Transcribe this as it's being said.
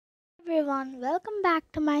everyone, welcome back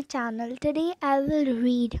to my channel. Today I will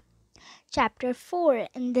read chapter 4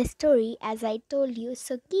 in this story as I told you,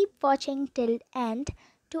 so keep watching till end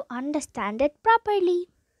to understand it properly.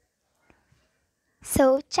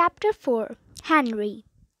 So, chapter 4, Henry.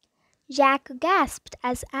 Jack gasped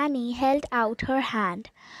as Annie held out her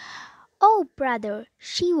hand. Oh, brother,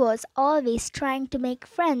 she was always trying to make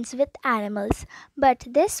friends with animals, but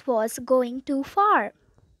this was going too far.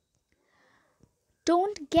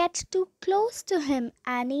 Don't get too close to him,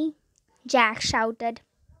 Annie, Jack shouted.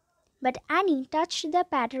 But Annie touched the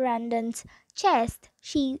Patrandon's chest.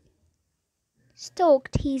 She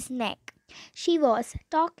stroked his neck. She was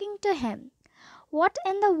talking to him. What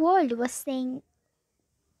in the world was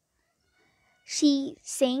she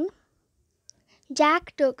saying?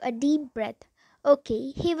 Jack took a deep breath.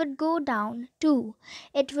 Okay, he would go down too.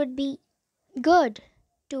 It would be good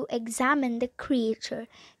to examine the creature.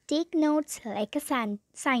 Take notes like a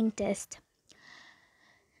scientist.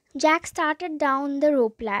 Jack started down the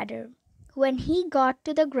rope ladder. When he got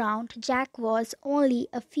to the ground, Jack was only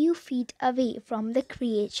a few feet away from the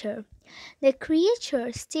creature. The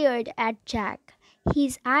creature stared at Jack.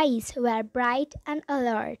 His eyes were bright and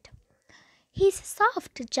alert. He's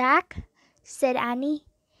soft, Jack, said Annie.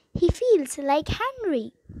 He feels like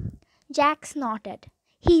Henry. Jack snorted.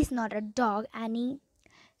 He's not a dog, Annie.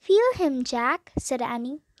 Feel him, Jack, said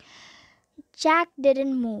Annie. Jack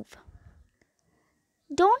didn't move.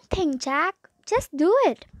 Don't think, Jack. Just do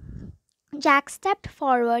it. Jack stepped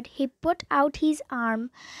forward. He put out his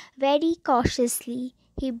arm very cautiously.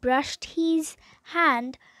 He brushed his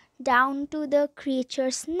hand down to the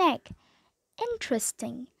creature's neck.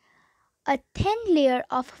 Interesting. A thin layer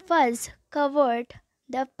of fuzz covered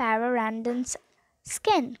the Pararandon's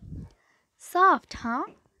skin. Soft, huh?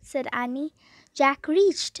 Said Annie. Jack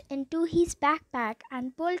reached into his backpack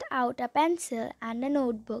and pulled out a pencil and a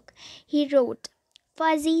notebook. He wrote,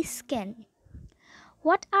 Fuzzy skin.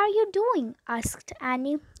 What are you doing? Asked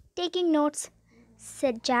Annie. Taking notes,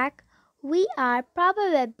 said Jack. We are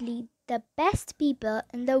probably the best people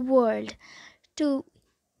in the world to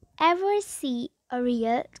ever see a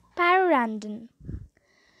real Patrandon.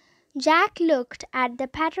 Jack looked at the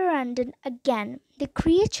Patrandon again. The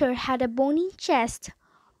creature had a bony chest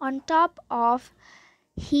on top of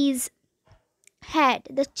his head.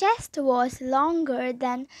 The chest was longer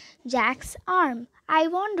than Jack's arm. I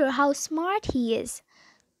wonder how smart he is,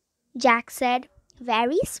 Jack said.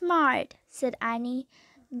 Very smart, said Annie.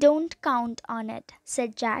 Don't count on it,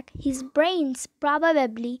 said Jack. His brain's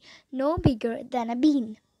probably no bigger than a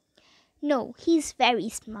bean. No, he's very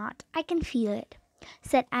smart. I can feel it,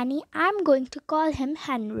 said Annie. I'm going to call him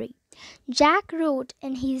Henry. Jack wrote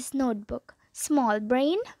in his notebook, Small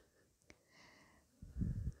brain.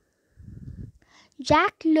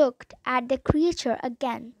 Jack looked at the creature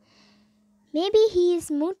again. Maybe he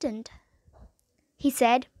is mutant, he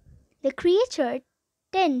said. The creature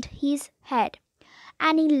turned his head.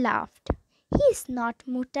 Annie laughed. He's not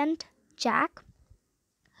mutant, Jack.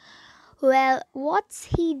 Well, what's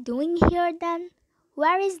he doing here then?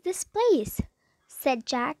 Where is this place? Said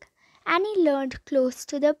Jack. Annie leaned close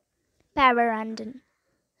to the Patrandon.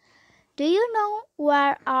 Do you know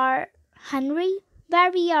where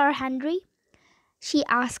we are, Henry? She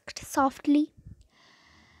asked softly.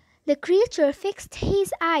 The creature fixed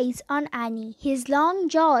his eyes on Annie. His long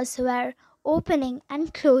jaws were opening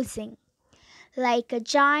and closing like a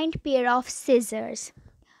giant pair of scissors.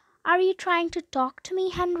 Are you trying to talk to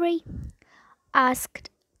me, Henry?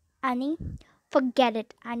 Asked Annie. Forget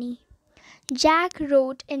it, Annie. Jack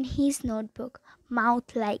wrote in his notebook,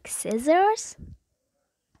 Mouth like scissors.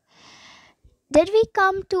 Did we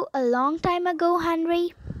come to a long time ago,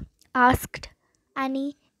 Henry? Asked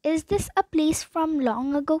Annie. Is this a place from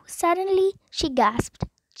long ago? Suddenly she gasped.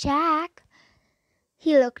 Jack.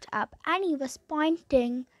 He looked up. Annie was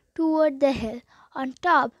pointing toward the hill. On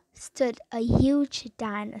top stood a huge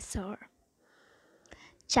dinosaur.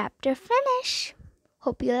 Chapter finish.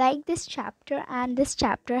 Hope you like this chapter, and this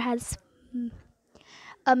chapter has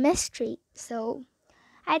a mystery. So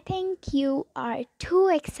I think you are too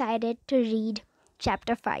excited to read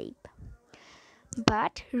chapter 5.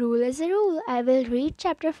 But rule is a rule. I will read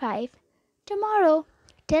chapter 5 tomorrow.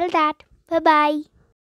 Till that, bye-bye.